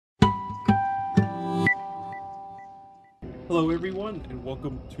Hello everyone, and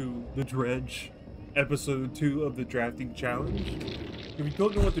welcome to the Dredge, episode 2 of the drafting challenge. If you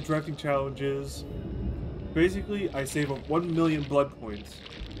don't know what the drafting challenge is, basically I save up 1 million blood points,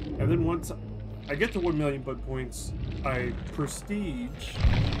 and then once I get to 1 million blood points, I prestige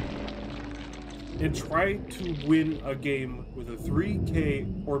and try to win a game with a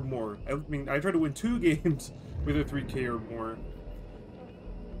 3k or more. I try to win 2 games with a 3k or more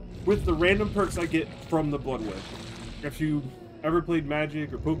with the random perks I get from the Blood Web. If you ever played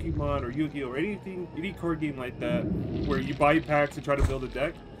Magic or Pokemon or Yu-Gi-Oh or any card game like that, where you buy packs and try to build a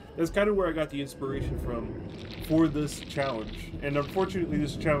deck, that's kind of where I got the inspiration from for this challenge. And unfortunately,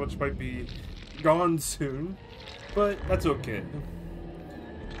 this challenge might be gone soon, but that's okay.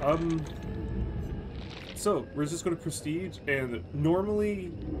 So we're just going to prestige, and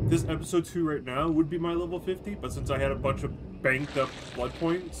normally this episode 2 right now would be my level 50, but since I had a bunch of banked up blood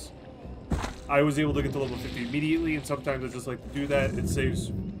points, I was able to get to level 50 immediately, and sometimes I just like to do that. It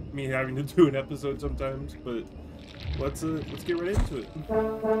saves me having to do an episode sometimes, but let's get right into it.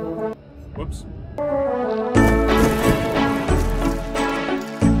 Whoops.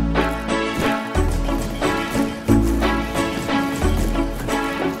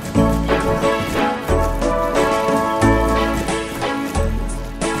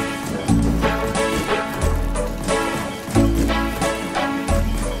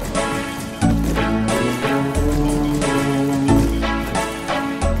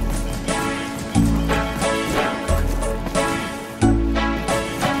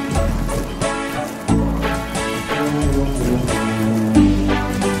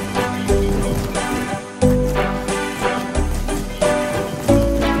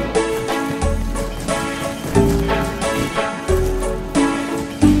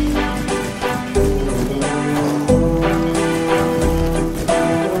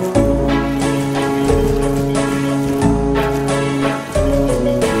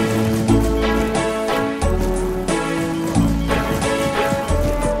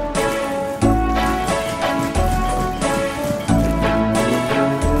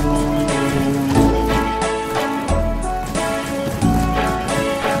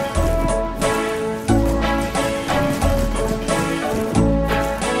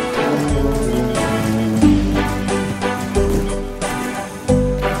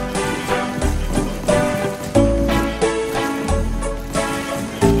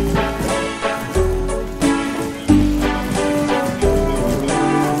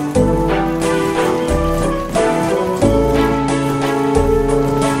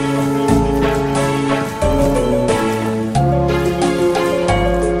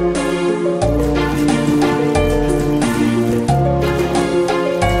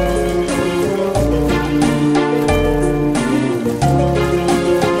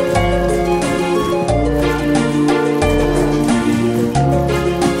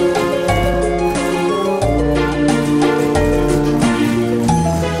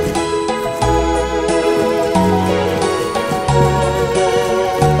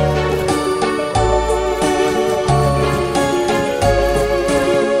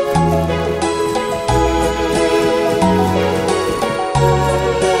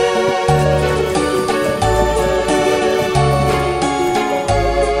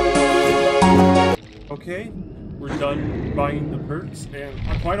 Okay, we're done buying the perks,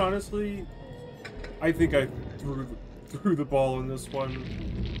 and quite honestly, I think I threw the ball on this one,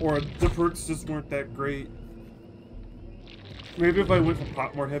 or the perks just weren't that great. Maybe if I went for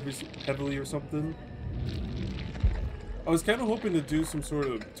pot more heavily or something. I was kind of hoping to do some sort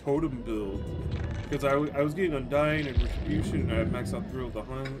of totem build, because I was getting Undying and Retribution, and I had maxed out Thrill of the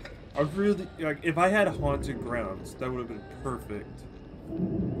Hunt. I really, like, if I had Haunted Grounds, that would have been perfect.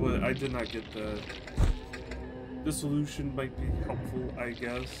 But I did not get that. The solution might be helpful, I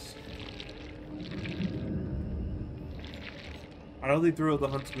guess. I don't think Thrill of the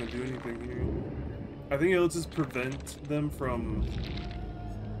Hunt's gonna do anything here. I think it'll just prevent them from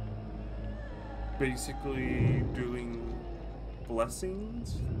basically doing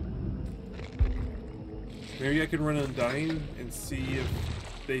blessings. Maybe I can run Undying and see if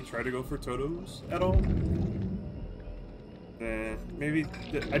they try to go for totems at all. Nah, maybe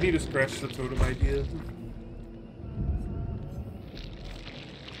I need to scratch the totem idea.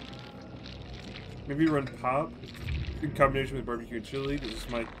 Maybe run Pop in combination with Barbecue and Chili, because it's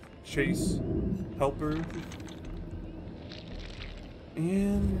my chase helper.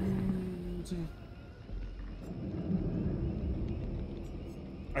 And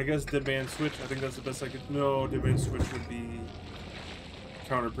I guess Dead Man Switch. I think that's the best I could. No, Dead Man Switch would be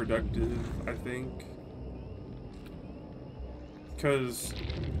counterproductive, I think. Because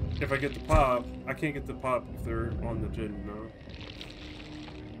if I get the pop, I can't get the pop if they're on the gym, no.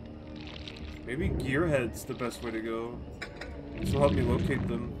 Maybe Gearhead's the best way to go. This will help me locate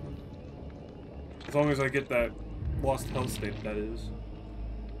them. As long as I get that lost health state, that is.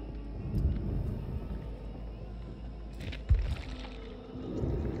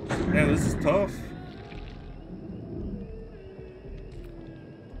 Man, this is tough.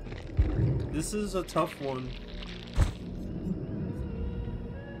 This is a tough one.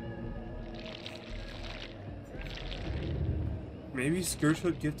 Maybe Scourge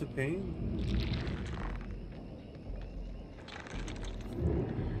Hook Gift of Pain?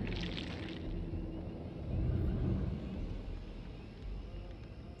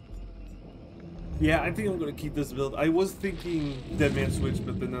 Yeah, I think I'm gonna keep this build. I was thinking Dead Man Switch,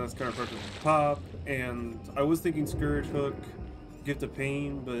 but then that's kind of hard to pop, and I was thinking Scourge Hook, Gift of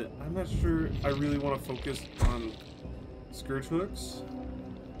Pain, but I'm not sure I really want to focus on Scourge Hooks.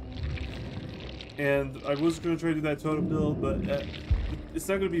 And I was gonna try to do that totem build, but it's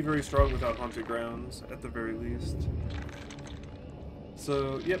not gonna be very strong without Haunted Grounds, at the very least.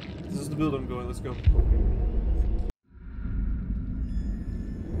 So, yep, this is the build I'm going. Let's go.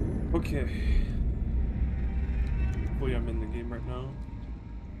 Okay. Hopefully I'm in the game right now.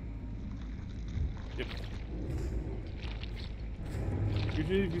 Yep.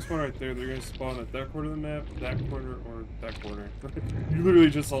 Usually if you spawn right there, they're gonna spawn at that corner of the map, that corner, or that corner. You literally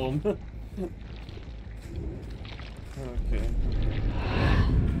just saw them. Okay.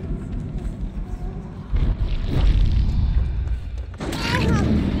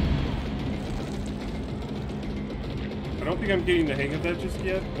 I don't think I'm getting the hang of that just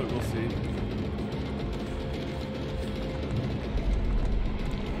yet, but we'll see.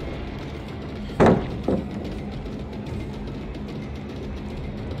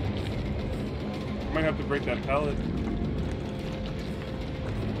 I might have to break that pallet.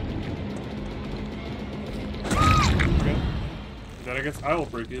 Okay. Then I guess I will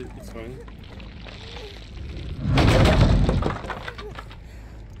break it. It's fine.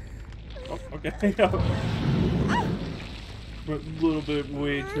 Oh, okay. But a little bit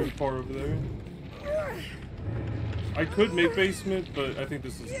way too far over there. I could make basement, but I think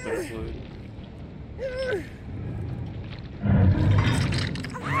this is the better play.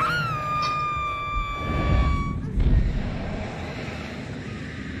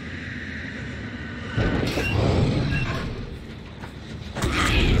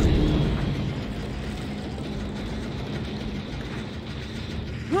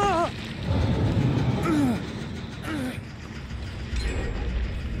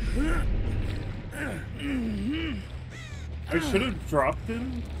 I should have dropped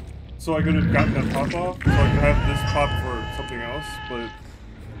him so I could have gotten that pop off, so I could have this pop for something else, but,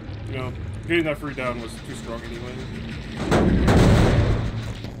 you know, getting that free down was too strong anyway.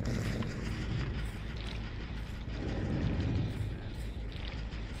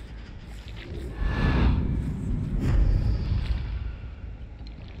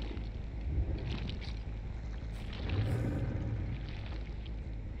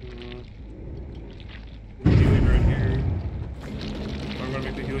 Healing right here. I'm gonna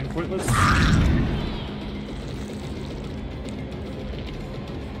make the healing pointless.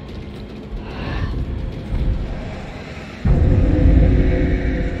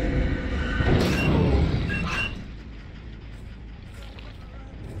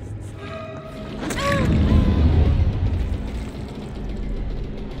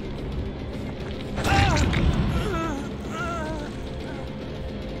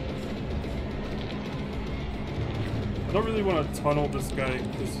 I don't really want to tunnel this guy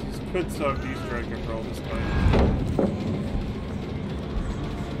because he's could suck these drag after all this time.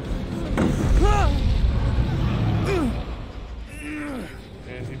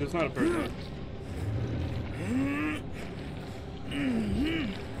 And he does not appear that.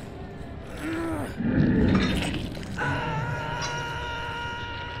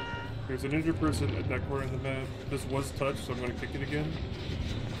 There's an injured person at that corner of the map. This was touched, so I'm going to kick it again.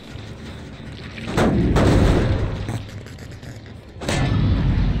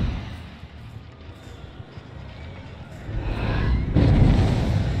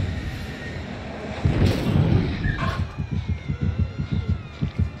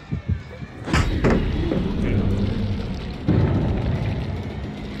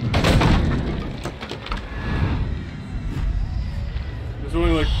 There's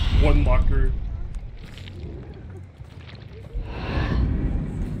only like one locker.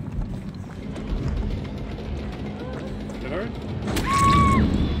 Did I?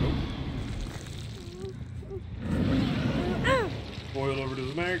 Nope. Boil over to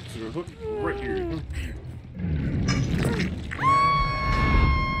the max, or hook right here.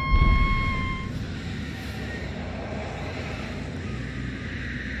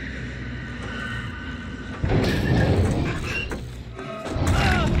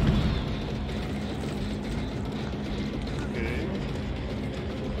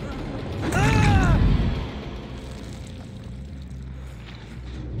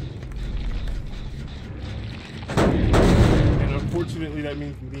 that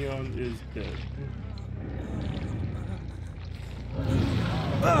means Neon is dead.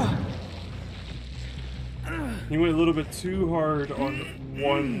 He went a little bit too hard on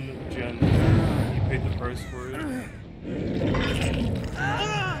one gen. He paid the price for it.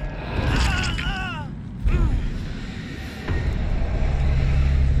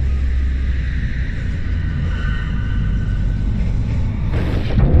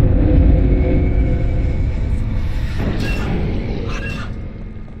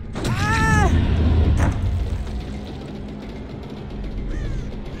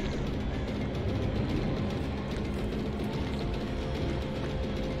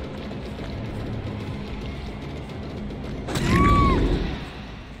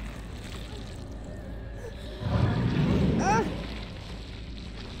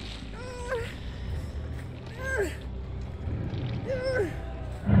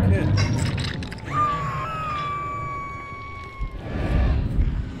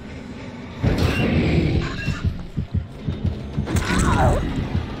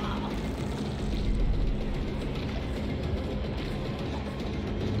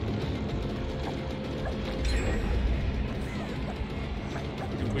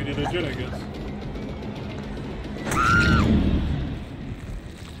 Completed a gen, I guess.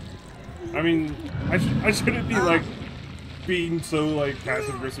 I mean, I shouldn't be like being so like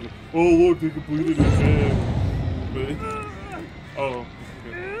passive aggressive. Oh look, they completed a gen. But oh,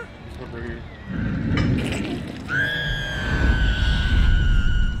 okay. There's one right here.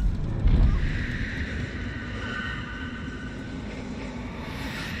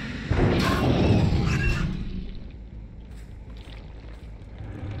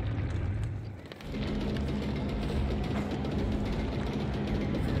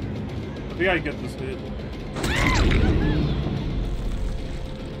 I think I get this hit.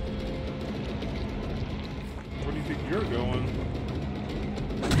 Where do you think you're going?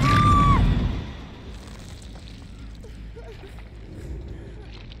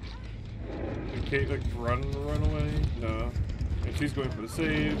 Did Kate like run away? No. And she's going for the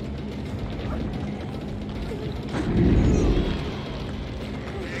save.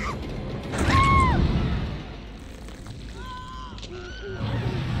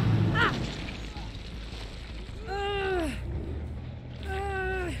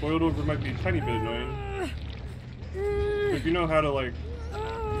 Boiled over might be a tiny bit annoying. If you know how to like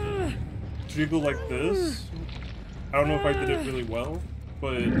jiggle like this, I don't know if I did it really well,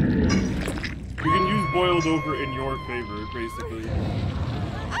 but you can use boiled over in your favor, basically.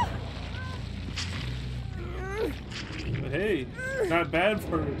 But hey, not bad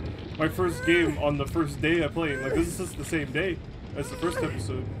for my first game on the first day of playing. Like this is just the same day as the first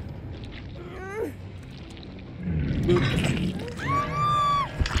episode.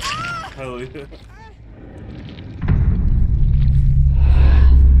 Hell yeah.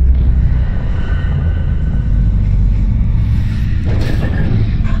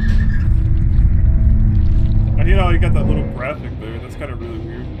 And you know, you got that little graphic there. That's kind of really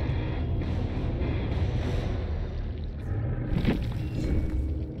weird.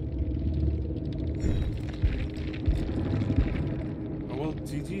 Oh well,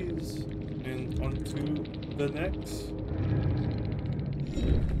 GG's. And on to the next.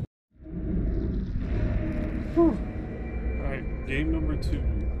 Alright, game number 2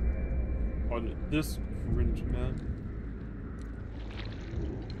 on this cringe map.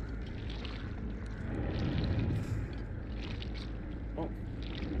 Oh.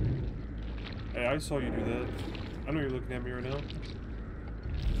 Hey, I saw you do that. I know you're looking at me right now.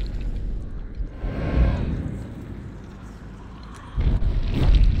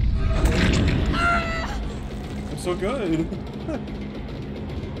 I'm so good.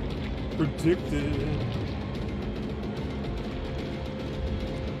 Predicted.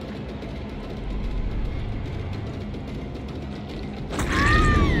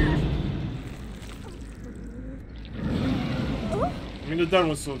 I mean, the done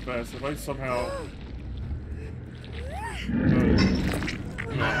was so fast. If I somehow,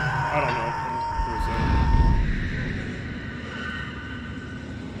 no, I don't know.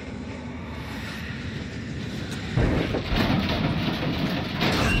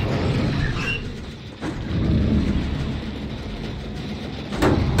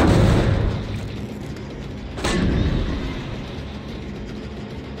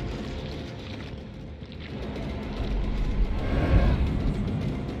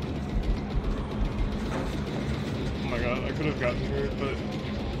 I could have gotten here, but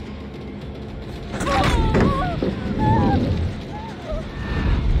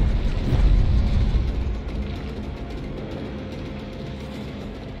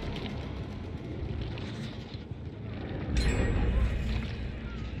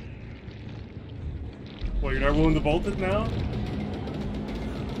Are willing to vault it now?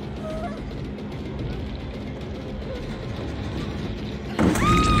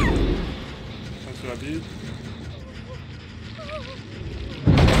 That's what I did.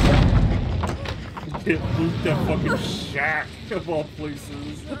 Can't loot that fucking shack of all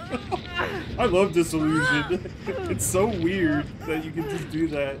places. I love Disillusion. It's so weird that you can just do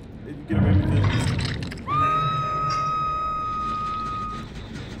that and you get away with it.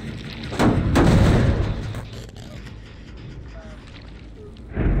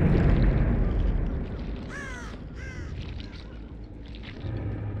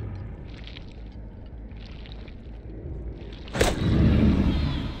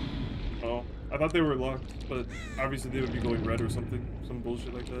 I thought they were locked, but obviously they would be going red or something. Some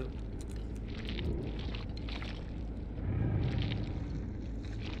bullshit like that.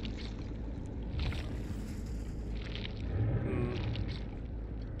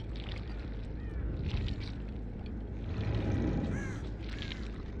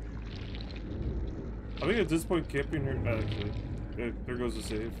 I think at this point camping her... actually, there goes the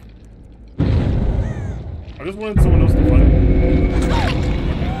save. I just wanted someone else to fight it.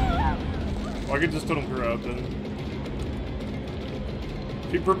 I could just totem her out then.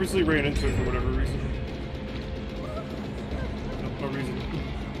 She purposely ran into it for whatever reason. No reason.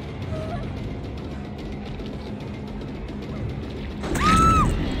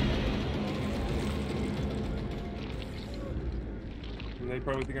 And they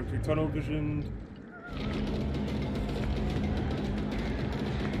probably think I'm too tunnel visioned.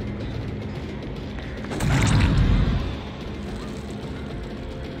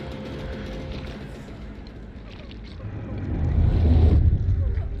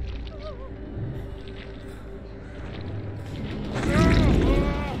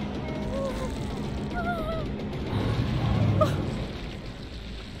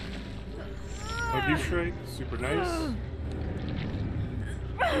 Super nice.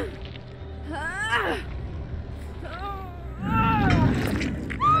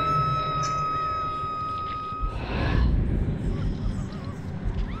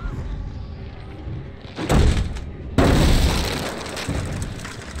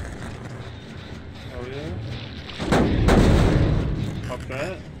 Oh yeah. Pop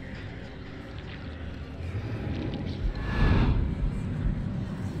that.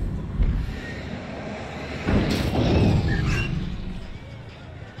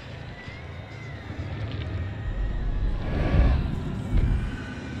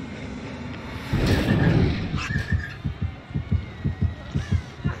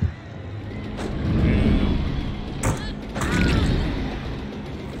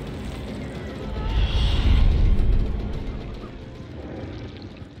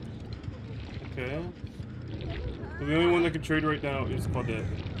 So the only one that can trade right now is Claudette.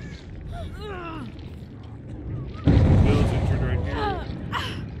 Bill's injured right here.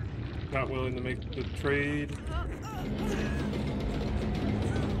 Not willing to make the trade.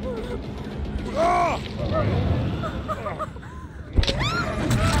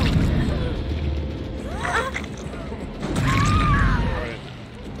 Alright.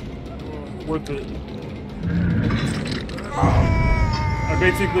 Worth it. I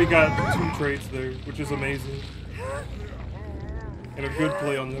basically got 2 trades there, which is amazing. And a good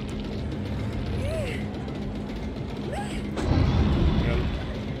play on them.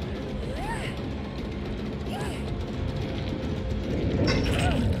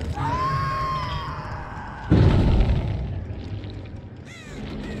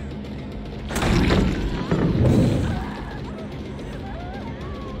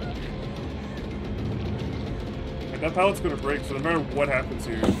 That pallet's gonna break, so no matter what happens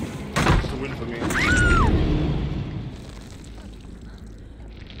here, it's a win for me.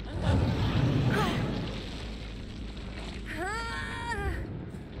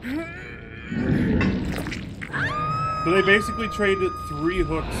 So they basically traded 3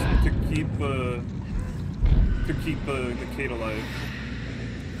 hooks to keep the Kate alive.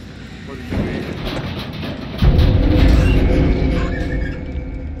 What did you mean?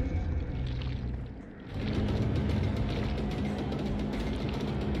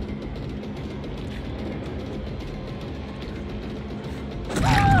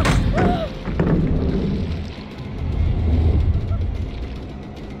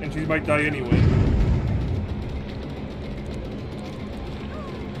 And she might die anyway.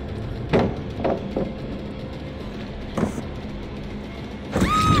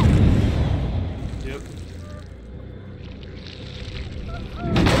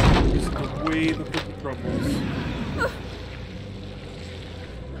 The cookie crumbles.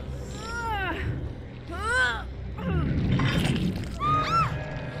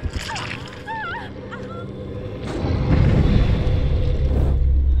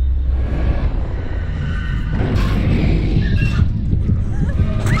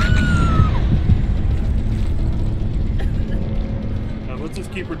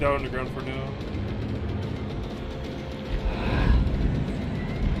 down on the ground for now.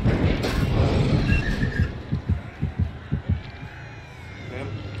 Damn.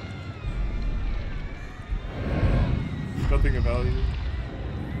 Nothing of value.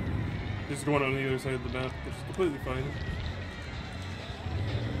 Just going on the other side of the map, which is completely fine.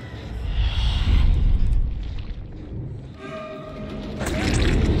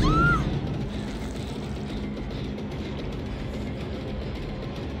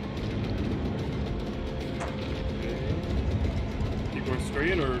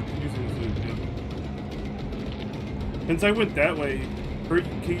 Since I went that way,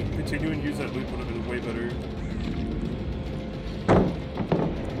 continuing to use that loop would have been way better.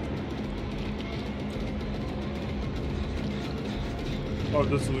 Oh,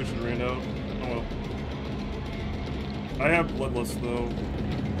 the solution ran out. Oh well. I have Bloodlust though.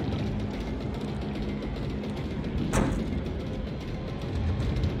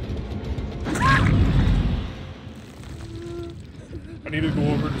 I need to go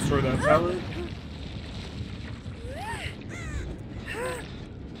over and destroy that pallet.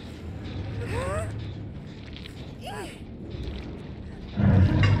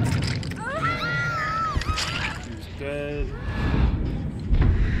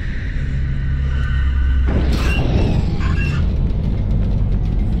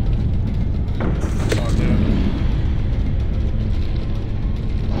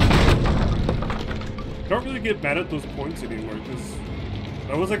 Get mad at those points anymore because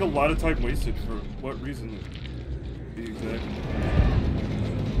that was like a lot of time wasted. For what reason, to be exact?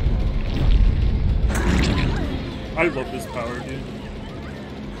 I love this power, dude.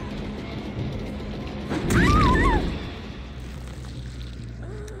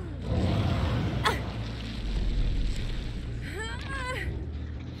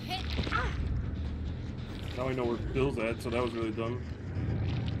 Now I know where Bill's at, so that was really dumb.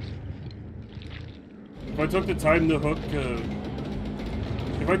 If I took the time to hook,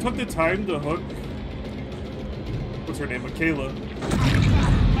 what's her name, Michaela,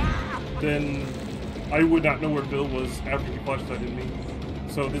 then I would not know where Bill was after he flashed that in me.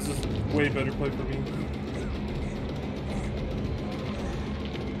 So this is way better play for me.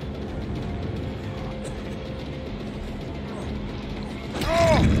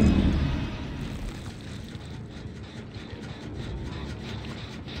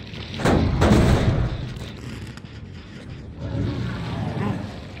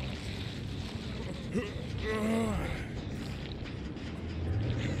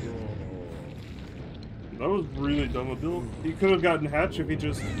 That was really dumb of Bill. He could have gotten Hatch if he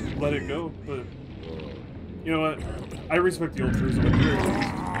just let it go, but you know what? I respect the altruism at the very least.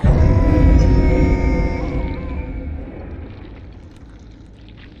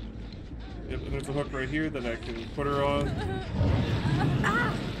 Yep, and there's a hook right here that I can put her on.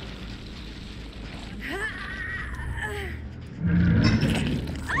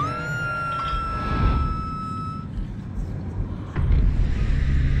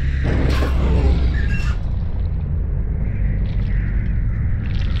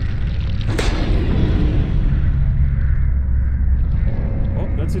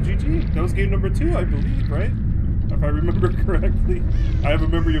 That was game number 2, I believe, right? If I remember correctly. I have a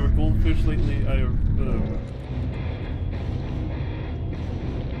memory of a goldfish lately. I have,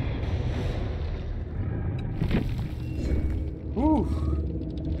 Whew.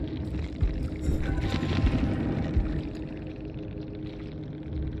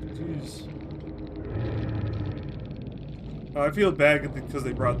 Jeez. I feel bad because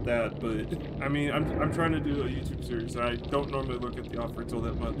they brought that, but I mean, I'm trying to do a YouTube series, and I don't normally look at the offer until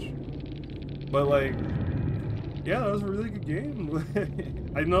that much. But like, yeah, that was a really good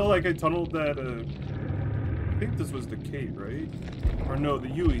game. I know, like, I tunneled that. I think this was the Kate, right? Or no, the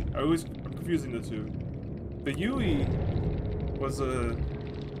Yui. I'm confusing the two. The Yui was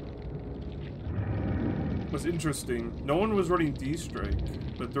interesting. No one was running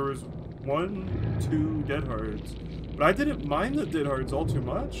D-Strike, but there was 1, 2 Dead Hards. But I didn't mind the Dead Hards all too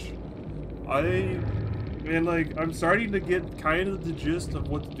much. And like, I'm starting to get kind of the gist of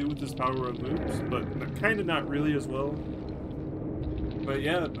what to do with this power of loops, but kind of not really as well. But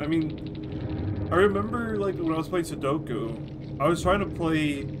yeah, I mean, I remember like when I was playing Sudoku, I was trying to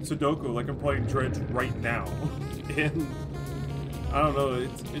play Sudoku like I'm playing Dredge right now. And I don't know,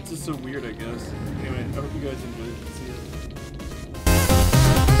 it's just so weird, I guess. Anyway, I hope you guys enjoyed.